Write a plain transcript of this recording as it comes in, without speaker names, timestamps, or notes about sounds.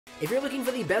If you're looking for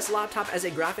the best laptop as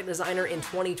a graphic designer in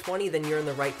 2020, then you're in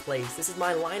the right place. This is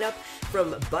my lineup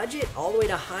from budget all the way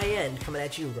to high end coming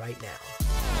at you right now.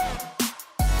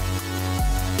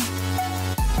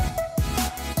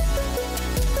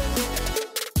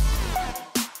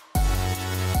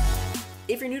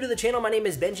 If you're new to the channel, my name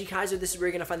is Benji Kaiser. This is where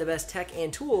you're going to find the best tech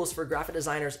and tools for graphic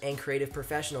designers and creative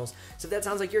professionals. So if that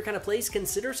sounds like your kind of place,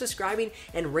 consider subscribing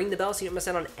and ring the bell so you don't miss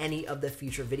out on any of the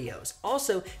future videos.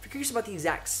 Also, if you're curious about the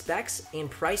exact specs and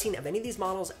pricing of any of these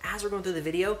models as we're going through the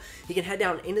video, you can head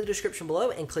down into the description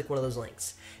below and click one of those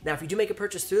links. Now, if you do make a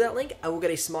purchase through that link, I will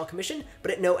get a small commission,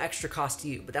 but at no extra cost to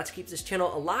you. But that's what keeps this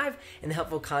channel alive and the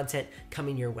helpful content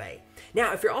coming your way.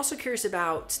 Now, if you're also curious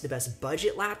about the best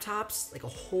budget laptops, like a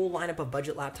whole lineup of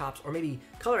budget laptops, or maybe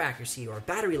color accuracy or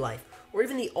battery life, or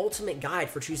even the ultimate guide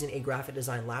for choosing a graphic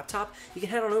design laptop, you can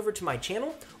head on over to my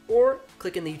channel or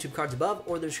click in the YouTube cards above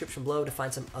or the description below to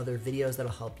find some other videos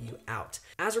that'll help you out.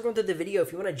 As we're going through the video,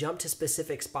 if you want to jump to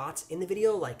specific spots in the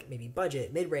video, like maybe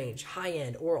budget, mid-range,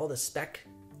 high-end, or all the spec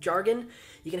jargon,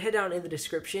 you can head down in the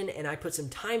description and I put some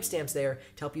timestamps there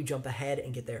to help you jump ahead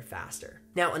and get there faster.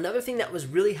 Now, another thing that was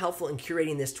really helpful in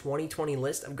curating this 2020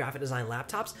 list of graphic design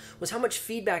laptops was how much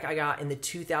feedback I got in the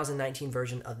 2019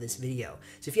 version of this video.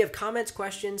 So if you have comments,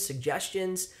 questions,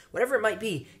 suggestions, whatever it might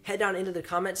be, head down into the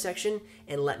comment section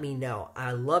and let me know.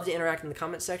 I love to interact in the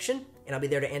comment section and I'll be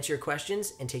there to answer your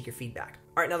questions and take your feedback.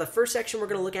 All right, now the first section we're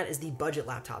gonna look at is the budget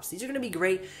laptops. These are gonna be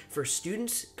great for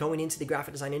students going into the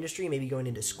graphic design industry, maybe going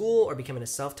into school or becoming a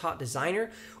self-taught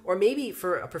designer, or maybe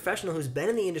for a professional who's been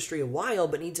in the industry a while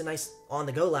but needs a nice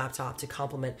on-the-go laptop to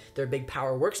complement their big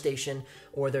power workstation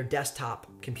or their desktop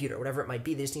computer, whatever it might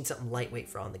be. They just need something lightweight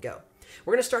for on the go.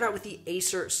 We're going to start out with the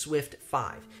Acer Swift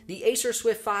 5. The Acer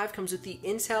Swift 5 comes with the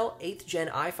Intel 8th Gen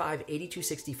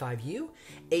i5-8265U,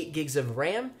 8 gigs of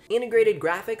RAM, integrated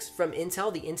graphics from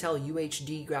Intel, the Intel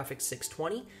UHD Graphics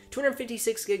 620,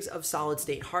 256 gigs of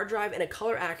solid-state hard drive, and a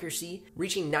color accuracy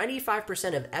reaching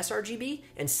 95% of sRGB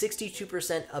and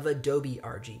 62% of Adobe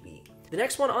RGB. The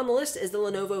next one on the list is the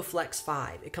Lenovo Flex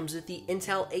 5. It comes with the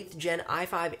Intel 8th Gen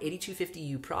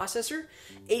i5-8250U processor,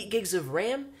 8 gigs of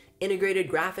RAM, integrated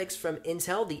graphics from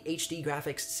Intel, the HD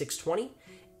Graphics 620,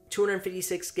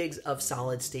 256 gigs of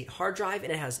solid-state hard drive,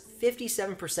 and it has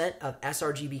 57% of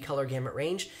sRGB color gamut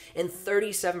range and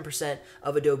 37%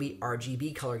 of Adobe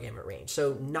RGB color gamut range.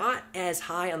 So not as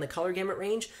high on the color gamut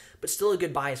range, but still a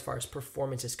good buy as far as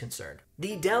performance is concerned.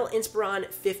 The Dell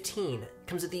Inspiron 15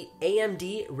 comes with the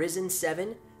AMD Ryzen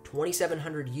 7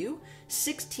 2700U,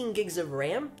 16 gigs of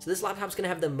RAM. So this laptop's gonna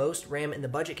have the most RAM in the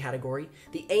budget category.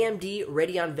 The AMD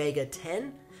Radeon Vega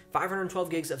 10, 512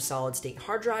 gigs of solid-state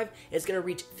hard drive. It's going to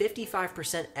reach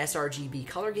 55% sRGB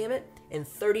color gamut and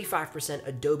 35%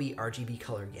 Adobe RGB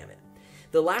color gamut.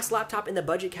 The last laptop in the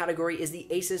budget category is the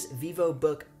Asus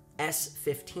VivoBook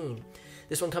S15.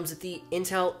 This one comes with the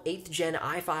Intel 8th Gen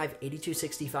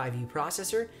i5-8265U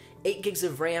processor, 8 gigs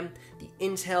of RAM, the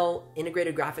Intel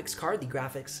integrated graphics card, the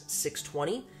Graphics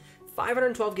 620,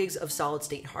 512 gigs of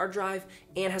solid-state hard drive,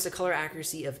 and has a color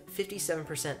accuracy of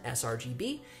 57%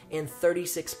 sRGB and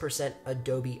 36%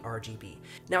 Adobe RGB.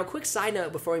 Now, a quick side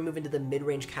note before we move into the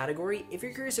mid-range category, if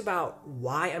you're curious about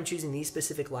why I'm choosing these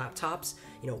specific laptops,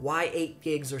 why 8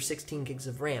 gigs or 16 gigs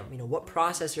of RAM, what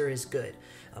processor is good,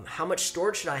 how much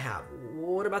storage should I have,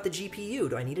 what about the GPU,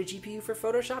 do I need a GPU for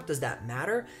Photoshop, does that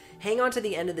matter? Hang on to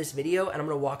the end of this video and I'm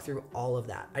gonna walk through all of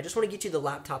that. I just wanna get you the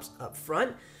laptops up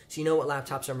front so you know what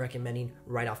laptops I'm recommending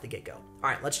right off the get-go. All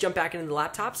right, let's jump back into the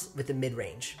laptops with the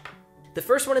mid-range. The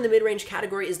first one in the mid-range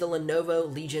category is the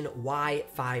Lenovo Legion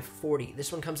Y540.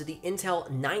 This one comes with the Intel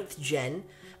 9th Gen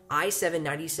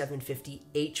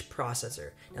i7-9750H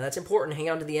processor. Now that's important. Hang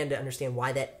on to the end to understand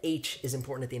why that H is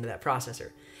important at the end of that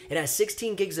processor. It has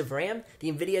 16 gigs of RAM, the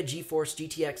NVIDIA GeForce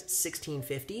GTX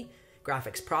 1650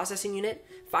 graphics processing unit,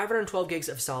 512 gigs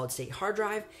of solid-state hard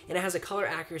drive, and it has a color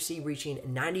accuracy reaching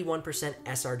 91%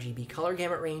 sRGB color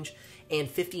gamut range and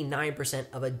 59%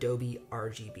 of Adobe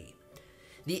RGB.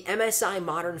 The MSI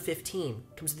Modern 15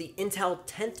 comes with the Intel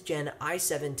 10th Gen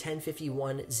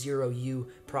i7-10100U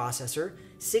processor,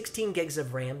 16 gigs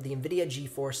of RAM, the NVIDIA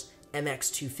GeForce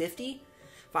MX250,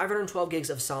 512 gigs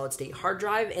of solid-state hard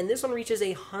drive, and this one reaches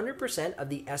 100% of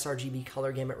the sRGB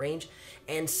color gamut range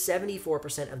and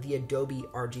 74% of the Adobe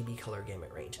RGB color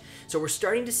gamut range. So we're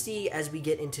starting to see, as we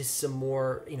get into some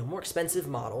more, more expensive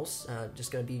models, just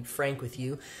going to be frank with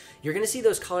you, you're going to see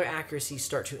those color accuracies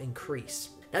start to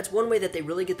increase. That's one way that they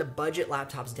really get the budget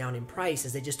laptops down in price,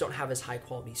 is they just don't have as high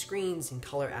quality screens and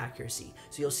color accuracy.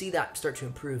 So you'll see that start to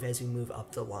improve as we move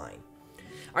up the line.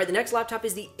 All right, the next laptop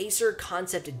is the Acer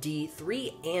Concept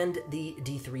D3 and the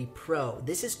D3 Pro.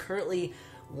 This is currently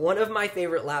One of my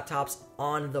favorite laptops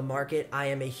on the market. I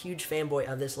am a huge fanboy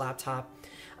of this laptop.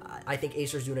 I think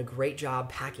Acer's doing a great job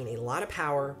packing a lot of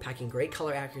power, packing great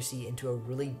color accuracy into a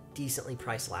really decently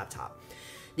priced laptop.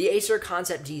 The Acer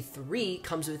Concept G3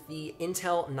 comes with the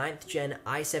Intel 9th Gen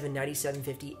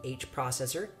i7-9750H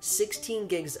processor, 16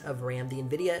 gigs of RAM, the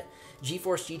NVIDIA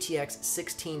GeForce GTX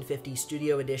 1650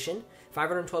 Studio Edition,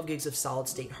 512 gigs of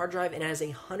solid-state hard drive, and it has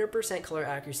 100% color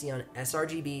accuracy on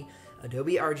sRGB,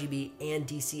 Adobe RGB, and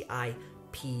DCI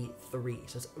P3.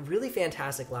 So it's a really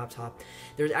fantastic laptop.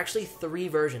 There's actually 3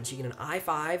 versions. You get an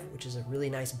i5, which is a really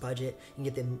nice budget. You can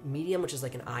get the medium, which is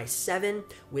like an i7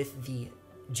 with the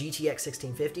GTX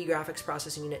 1650 graphics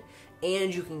processing unit,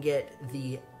 and you can get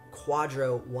the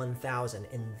Quadro 1000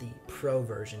 in the Pro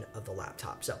version of the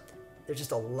laptop. So there's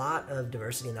just a lot of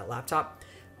diversity in that laptop.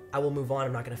 I will move on.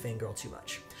 I'm not going to fangirl too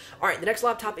much. All right, the next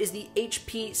laptop is the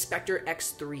HP Spectre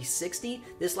X360.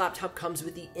 This laptop comes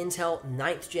with the Intel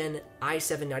 9th Gen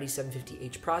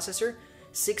i7-9750H processor,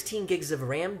 16 gigs of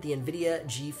RAM, the NVIDIA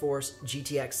GeForce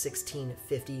GTX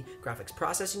 1650 graphics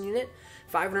processing unit,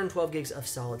 512 gigs of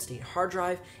solid-state hard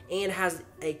drive, and has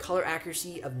a color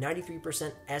accuracy of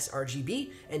 93%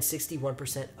 sRGB and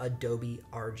 61% Adobe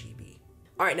RGB.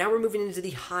 All right, now we're moving into the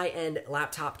high-end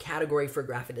laptop category for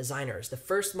graphic designers. The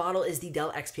first model is the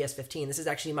Dell XPS 15. This is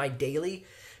actually my daily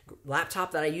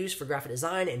laptop that I use for graphic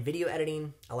design and video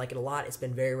editing. I like it a lot. It's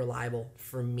been very reliable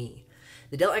for me.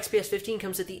 The Dell XPS 15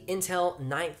 comes with the Intel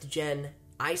 9th Gen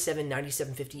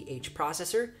i7-9750H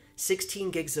processor, 16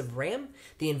 gigs of RAM,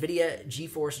 the NVIDIA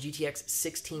GeForce GTX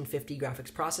 1650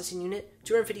 graphics processing unit,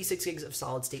 256 gigs of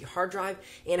solid-state hard drive,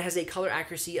 and has a color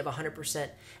accuracy of 100%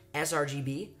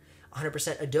 sRGB,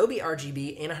 100% Adobe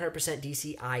RGB, and 100%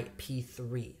 DCI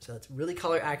P3. So it's really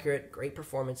color accurate, great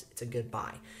performance. It's a good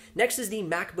buy. Next is the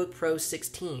MacBook Pro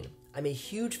 16. I'm a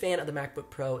huge fan of the MacBook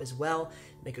Pro as well.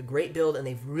 Make a great build, and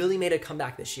they've really made a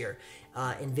comeback this year.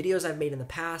 In videos I've made in the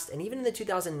past, and even in the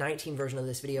 2019 version of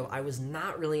this video, I was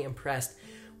not really impressed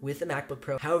with the MacBook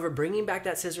Pro. However, bringing back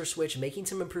that scissor switch, making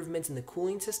some improvements in the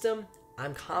cooling system,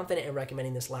 I'm confident in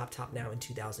recommending this laptop now in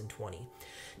 2020.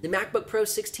 The MacBook Pro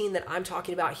 16 that I'm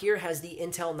talking about here has the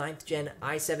Intel 9th Gen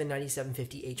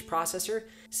i7-9750H processor,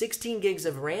 16 gigs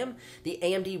of RAM, the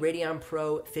AMD Radeon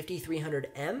Pro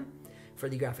 5300M for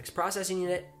the graphics processing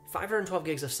unit, 512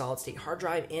 gigs of solid-state hard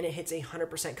drive, and it hits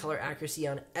 100% color accuracy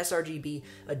on sRGB,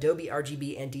 Adobe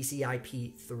RGB, and DCI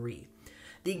P3.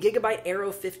 The Gigabyte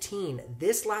Aero 15.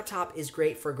 This laptop is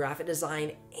great for graphic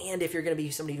design, and if you're going to be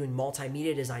somebody doing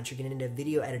multimedia design, so you're getting into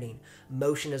video editing,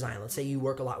 motion design. Let's say you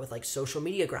work a lot with like social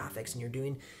media graphics and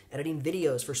you're editing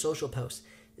videos for social posts.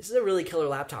 This is a really killer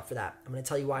laptop for that. I'm going to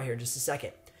tell you why here in just a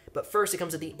second. But first, it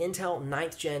comes with the Intel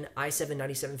 9th Gen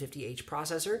i7-9750H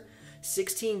processor,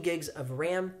 16 gigs of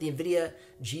RAM, the NVIDIA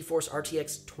GeForce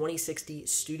RTX 2060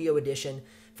 Studio Edition,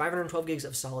 512 gigs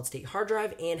of solid-state hard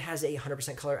drive, and has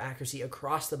 100% color accuracy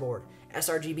across the board,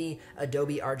 sRGB,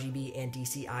 Adobe RGB, and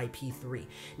DCI P3.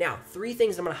 Now, 3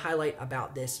 things I'm going to highlight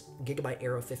about this Gigabyte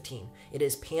Aero 15. It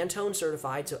is Pantone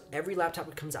certified, so every laptop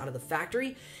that comes out of the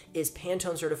factory is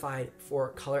Pantone certified for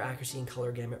color accuracy and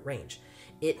color gamut range.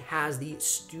 It has the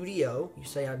Studio, you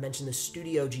say I mentioned the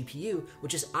Studio GPU,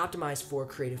 which is optimized for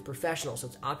creative professionals. So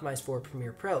it's optimized for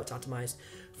Premiere Pro, it's optimized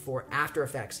for After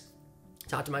Effects,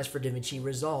 it's optimized for DaVinci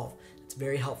Resolve. It's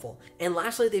very helpful. And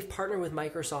lastly, they've partnered with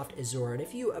Microsoft Azure. And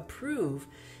if you approve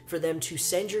for them to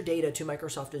send your data to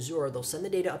Microsoft Azure, they'll send the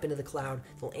data up into the cloud,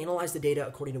 they'll analyze the data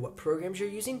according to what programs you're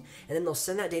using, and then they'll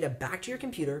send that data back to your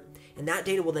computer, and that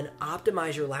data will then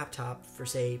optimize your laptop for,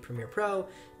 say, Premiere Pro,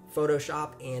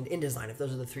 Photoshop, and InDesign, if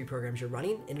those are the 3 programs you're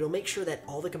running, and it'll make sure that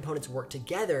all the components work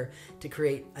together to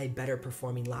create a better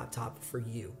performing laptop for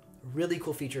you. Really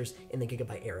cool features in the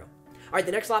Gigabyte Aero. All right,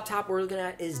 the next laptop we're looking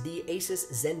at is the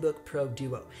Asus ZenBook Pro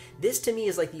Duo. This to me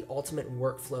is like the ultimate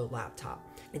workflow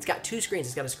laptop. It's got 2 screens.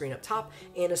 It's got a screen up top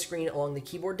and a screen along the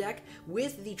keyboard deck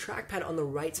with the trackpad on the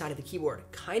right side of the keyboard.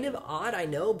 Kind of odd, I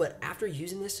know, but after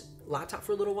using this laptop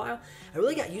for a little while, I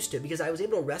really got used to it because I was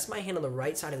able to rest my hand on the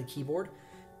right side of the keyboard,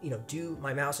 do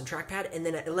my mouse and trackpad, and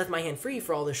then I left my hand free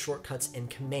for all the shortcuts and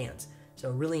commands. So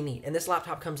really neat. And this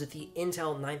laptop comes with the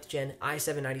Intel 9th Gen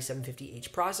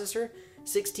i7-9750H processor,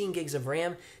 16 gigs of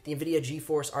RAM, the NVIDIA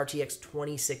GeForce RTX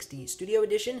 2060 Studio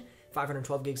Edition,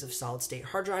 512 gigs of solid-state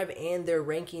hard drive, and they're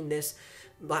ranking this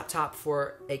laptop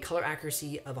for a color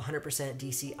accuracy of 100%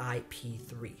 DCI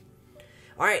P3.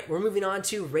 All right, we're moving on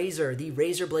to Razer, the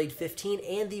Razer Blade 15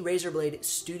 and the Razer Blade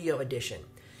Studio Edition.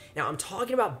 Now, I'm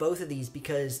talking about both of these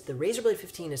because the Razer Blade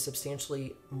 15 is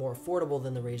substantially more affordable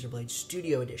than the Razer Blade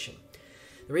Studio Edition.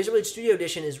 The Razer Blade Studio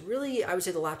Edition is really, I would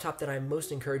say, the laptop that I'm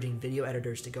most encouraging video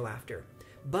editors to go after.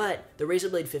 but the Razer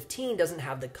Blade 15 doesn't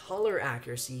have the color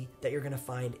accuracy that you're gonna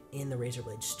find in the Razer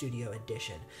Blade Studio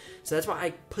Edition. So that's why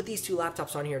I put these two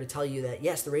laptops on here to tell you that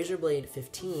yes, the Razer Blade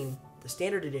 15, the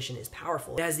standard edition, is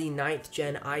powerful. It has the 9th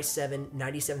gen i7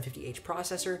 9750H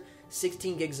processor,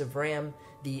 16 gigs of RAM,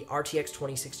 the RTX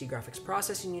 2060 graphics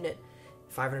processing unit,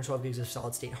 512 gigs of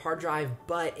solid state hard drive,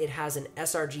 but it has an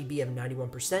sRGB of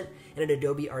 91% and an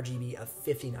Adobe RGB of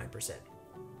 59%.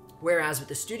 Whereas with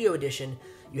the Studio Edition,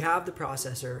 you have the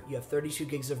processor, you have 32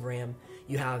 gigs of RAM,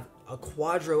 you have a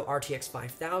Quadro RTX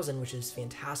 5000, which is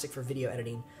fantastic for video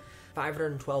editing,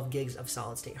 512 gigs of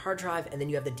solid state hard drive, and then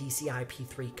you have the DCI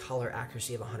P3 color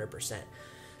accuracy of 100%. So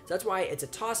that's why it's a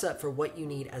toss-up for what you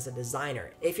need as a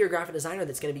designer. If you're a graphic designer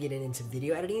that's going to be getting into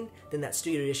video editing, then that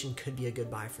Studio Edition could be a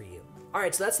good buy for you.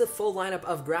 Alright, so that's the full lineup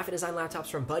of graphic design laptops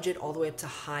from budget all the way up to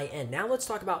high end. Now let's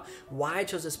talk about why I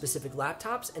chose the specific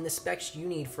laptops and the specs you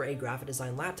need for a graphic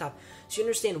design laptop so you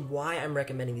understand why I'm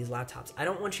recommending these laptops. I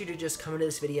don't want you to just come into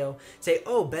this video, say,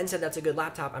 oh, Ben said that's a good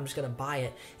laptop, I'm just going to buy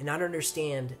it, and not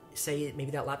understand, say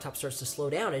maybe that laptop starts to slow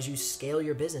down as you scale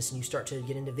your business and you start to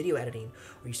get into video editing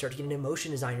or you start to get into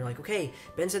motion design. You're like, okay,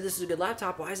 Ben said this is a good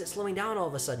laptop, why is it slowing down all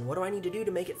of a sudden? What do I need to do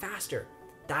to make it faster?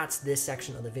 That's this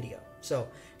section of the video. So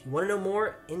if you want to know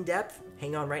more in depth,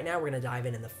 hang on right now, we're going to dive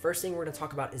in. And the first thing we're going to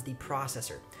talk about is the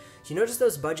processor. So you notice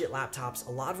those budget laptops,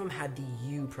 a lot of them had the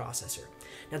U processor.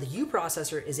 Now the U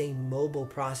processor is a mobile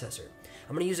processor.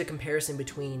 I'm going to use a comparison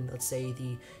between, let's say,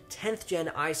 the 10th gen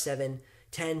i7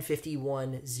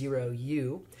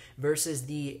 10510U versus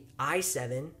the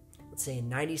i7, let's say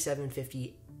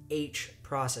 9750H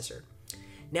processor.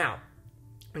 Now,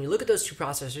 when you look at those two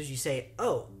processors, you say,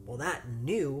 oh, well, that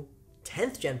new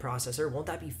 10th gen processor, won't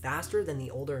that be faster than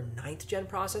the older 9th gen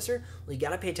processor? Well, you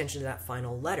got to pay attention to that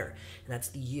final letter, and that's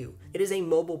the U. It is a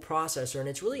mobile processor, and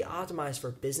it's really optimized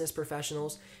for business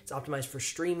professionals. It's optimized for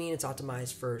streaming. It's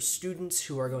optimized for students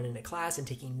who are going into class and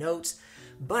taking notes.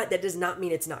 But that does not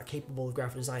mean it's not capable of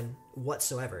graphic design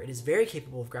whatsoever. It is very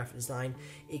capable of graphic design.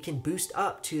 It can boost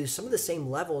up to some of the same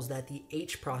levels that the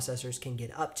H processors can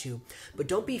get up to. But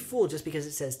don't be fooled just because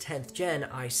it says 10th gen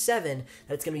i7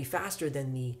 that it's going to be faster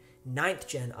than the 9th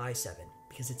gen i7,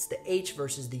 because it's the H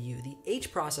versus the U. The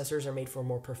H processors are made for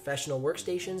more professional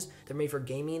workstations. They're made for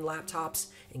gaming laptops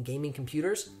and gaming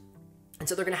computers. And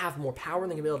so they're going to have more power,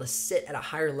 and they're going to be able to sit at a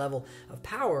higher level of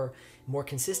power more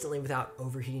consistently without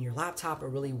overheating your laptop or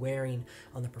really wearing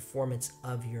on the performance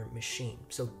of your machine.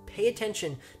 So pay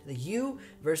attention to the U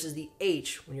versus the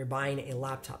H when you're buying a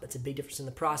laptop. That's a big difference in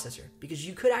the processor, because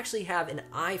you could actually have an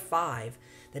i5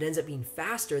 that ends up being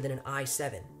faster than an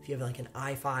i7. If you have like an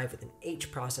i5 with an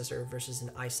H processor versus an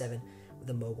i7 with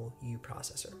a mobile U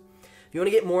processor. If you want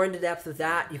to get more into depth with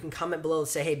that, you can comment below and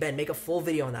say, hey, Ben, make a full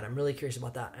video on that. I'm really curious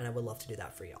about that, and I would love to do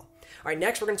that for y'all. All right,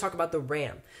 next we're going to talk about the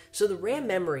RAM. So the RAM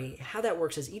memory, how that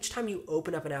works is each time you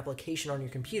open up an application on your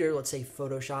computer, let's say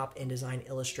Photoshop, InDesign,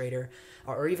 Illustrator,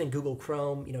 or even Google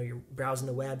Chrome, you're browsing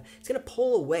the web, it's going to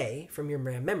pull away from your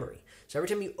RAM memory. So every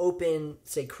time you open,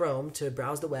 say, Chrome to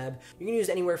browse the web, you're going to use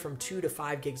anywhere from 2 to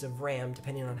 5 gigs of RAM,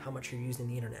 depending on how much you're using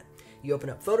the internet. You open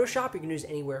up Photoshop, you're going to use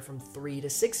anywhere from 3 to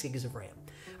 6 gigs of RAM.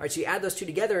 All right, so you add those two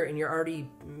together and you're already,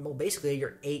 well, basically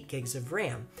you're 8 gigs of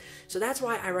RAM. So that's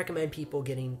why I recommend people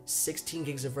getting 16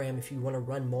 gigs of RAM if you want to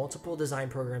run multiple design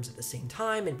programs at the same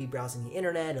time and be browsing the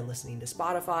internet and listening to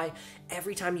Spotify.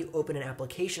 Every time you open an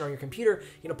application on your computer,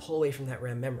 you're going to pull away from that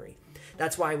RAM memory.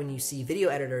 That's why when you see video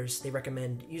editors, they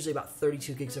recommend usually about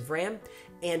 32 gigs of RAM.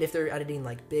 And if they're editing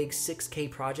like big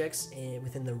 6K projects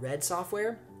within the Red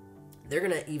software, they're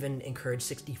going to even encourage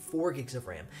 64 gigs of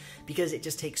RAM, because it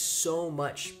just takes so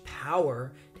much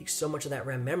power, takes so much of that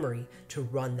RAM memory to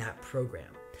run that program.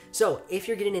 So if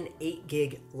you're getting an 8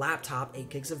 gig laptop, 8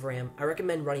 gigs of RAM, I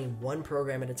recommend running one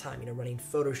program at a time, running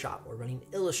Photoshop or running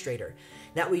Illustrator.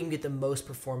 That way you can get the most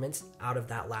performance out of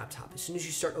that laptop. As soon as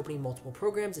you start opening multiple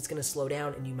programs, it's going to slow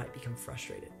down and you might become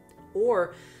frustrated.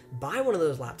 Or buy one of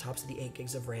those laptops with the 8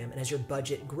 gigs of RAM, and as your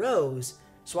budget grows,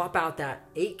 swap out that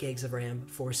 8 gigs of RAM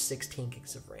for 16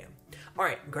 gigs of RAM. All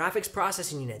right, graphics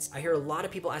processing units. I hear a lot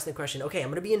of people asking the question, okay, I'm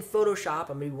going to be in Photoshop,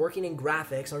 I'm going to be working in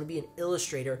graphics, I'm going to be in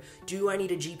Illustrator. Do I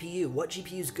need a GPU? What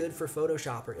GPU is good for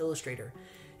Photoshop or Illustrator?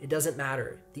 It doesn't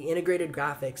matter. The integrated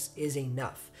graphics is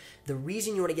enough. The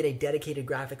reason you want to get a dedicated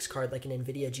graphics card like an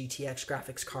NVIDIA GTX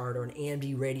graphics card or an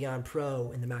AMD Radeon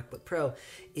Pro in the MacBook Pro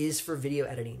is for video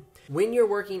editing. When you're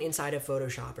working inside of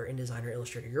Photoshop or InDesign or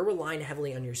Illustrator, you're relying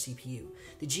heavily on your CPU.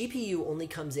 The GPU only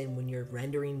comes in when you're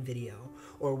rendering video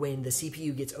or when the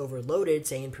CPU gets overloaded,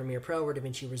 say in Premiere Pro or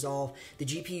DaVinci Resolve. The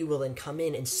GPU will then come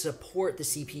in and support the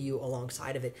CPU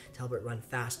alongside of it to help it run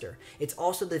faster. It's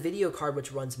also the video card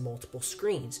which runs multiple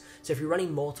screens. So if you're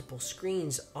running multiple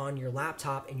screens on your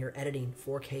laptop and you're editing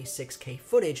 4K, 6K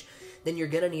footage, then you're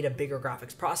gonna need a bigger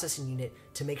graphics processing unit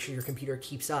to make sure your computer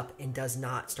keeps up and does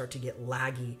not start to get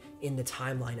laggy in the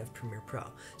timeline of Premiere Pro.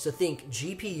 So think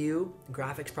GPU,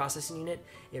 graphics processing unit,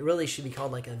 it really should be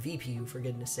called like a VPU for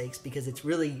goodness sakes, because it's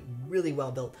really, really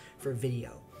well built for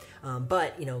video.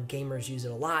 But gamers use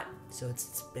it a lot, so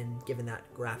it's been given that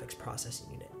graphics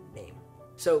processing unit name.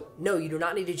 So no, you do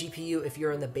not need a GPU if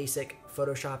you're in the basic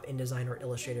Photoshop, InDesign, or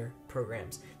Illustrator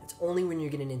programs. It's only when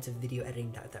you're getting into video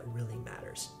editing that really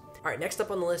matters. All right, next up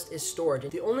on the list is storage.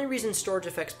 The only reason storage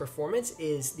affects performance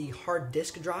is the hard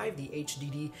disk drive, the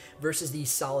HDD, versus the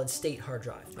solid state hard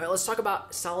drive. All right, let's talk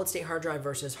about solid state hard drive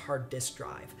versus hard disk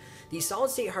drive. The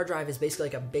solid state hard drive is basically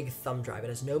like a big thumb drive. It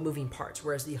has no moving parts,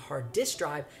 whereas the hard disk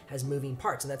drive has moving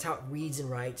parts, and that's how it reads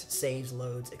and writes, saves,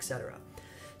 loads, etc.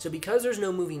 So because there's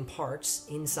no moving parts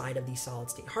inside of the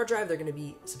solid state hard drive, they're going to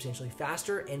be substantially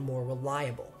faster and more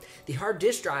reliable. The hard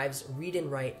disk drives read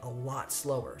and write a lot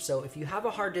slower. So if you have a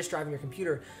hard disk drive in your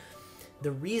computer,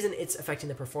 the reason it's affecting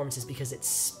the performance is because it's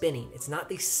spinning. It's not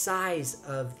the size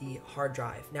of the hard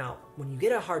drive. Now, when you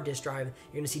get a hard disk drive,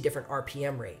 you're going to see different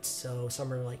RPM rates. So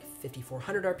some are like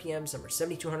 5,400 RPMs, some are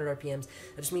 7,200 RPMs.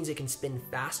 That just means it can spin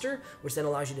faster, which then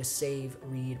allows you to save,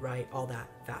 read, write, all that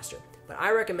faster. But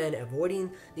I recommend avoiding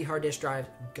the hard disk drive,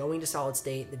 going to solid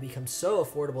state. They become so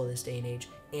affordable in this day and age,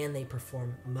 and they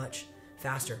perform much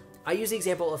faster. I use the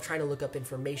example of trying to look up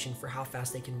information for how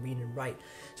fast they can read and write.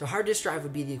 So hard disk drive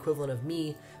would be the equivalent of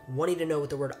me wanting to know what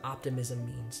the word optimism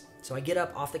means. So I get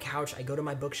up off the couch, I go to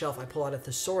my bookshelf, I pull out a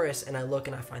thesaurus, and I look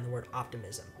and I find the word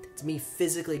optimism. It's me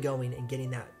physically going and getting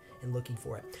that and looking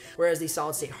for it. Whereas the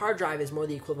solid state hard drive is more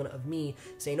the equivalent of me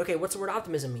saying, okay, what's the word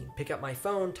optimism mean? Pick up my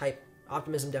phone, type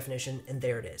optimism definition, and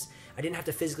there it is. I didn't have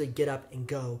to physically get up and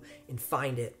go and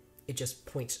find it. It just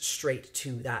points straight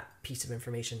to that piece of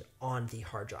information on the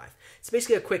hard drive. It's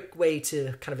basically a quick way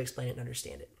to kind of explain it and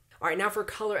understand it. All right, now for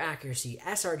color accuracy,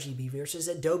 sRGB versus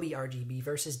Adobe RGB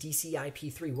versus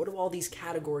DCI-P3. What do all these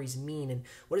categories mean, and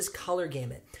what is color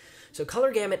gamut? So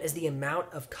color gamut is the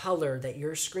amount of color that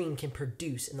your screen can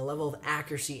produce and the level of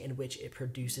accuracy in which it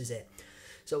produces it.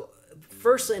 So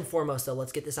first and foremost, though,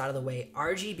 let's get this out of the way.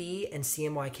 RGB and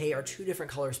CMYK are two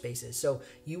different color spaces. So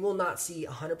you will not see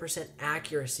 100%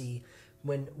 accuracy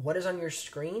when what is on your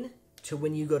screen to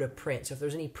when you go to print. So if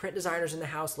there's any print designers in the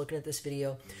house looking at this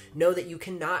video, know that you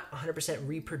cannot 100%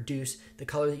 reproduce the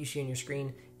color that you see on your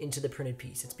screen into the printed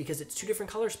piece. It's because it's two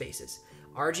different color spaces.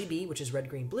 RGB, which is red,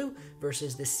 green, blue,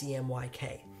 versus the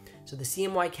CMYK. So the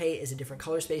CMYK is a different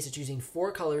color space. It's using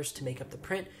 4 colors to make up the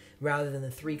print rather than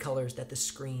the 3 colors that the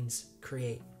screens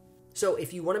create. So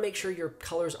if you want to make sure your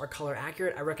colors are color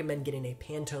accurate, I recommend getting a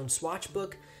Pantone swatch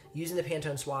book, using the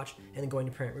Pantone swatch, and then going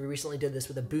to print. We recently did this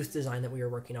with a booth design that we were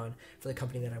working on for the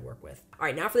company that I work with. All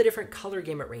right, now for the different color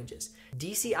gamut ranges.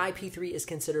 DCI-P3 is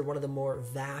considered one of the more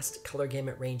vast color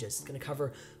gamut ranges. It's going to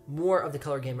cover more of the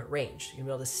color gamut range. You're going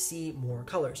to be able to see more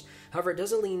colors. However, it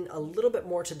does lean a little bit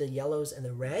more to the yellows and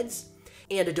the reds,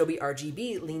 and Adobe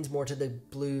RGB leans more to the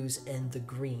blues and the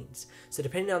greens. So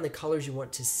depending on the colors you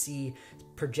want to see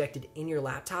projected in your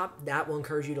laptop, that will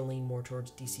encourage you to lean more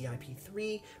towards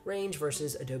DCI-P3 range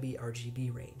versus Adobe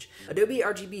RGB range. Adobe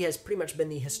RGB has pretty much been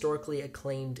the historically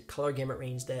acclaimed color gamut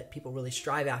range that people really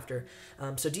strive after.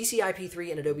 So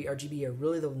DCI-P3 and Adobe RGB are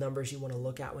really the numbers you want to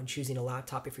look at when choosing a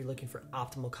laptop if you're looking for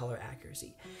optimal color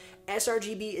accuracy.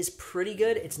 sRGB is pretty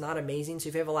good. It's not amazing. So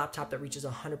if you have a laptop that reaches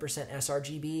 100%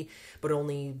 sRGB, but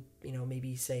only,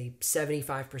 maybe say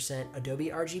 75% Adobe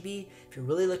RGB, if you're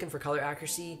really looking for color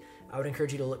accuracy, I would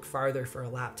encourage you to look farther for a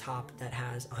laptop that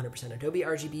has 100% Adobe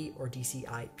RGB or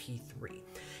DCI-P3.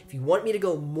 If you want me to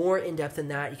go more in depth than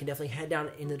that, you can definitely head down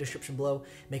in the description below,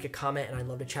 make a comment, and I'd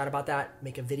love to chat about that,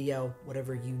 make a video,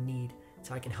 whatever you need,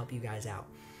 so I can help you guys out.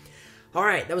 All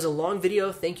right, that was a long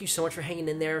video. Thank you so much for hanging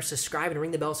in there. Subscribe and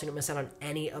ring the bell so you don't miss out on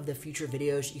any of the future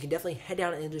videos. You can definitely head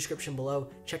down in the description below.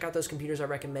 Check out those computers I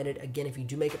recommended. Again, if you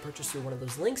do make a purchase through one of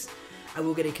those links, I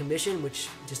will get a commission, which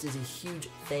just is a huge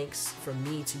thanks from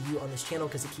me to you on this channel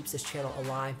because it keeps this channel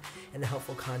alive and the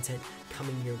helpful content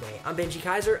coming your way. I'm Benji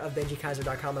Kaiser of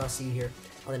BenjiKaiser.com, and I'll see you here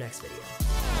on the next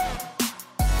video.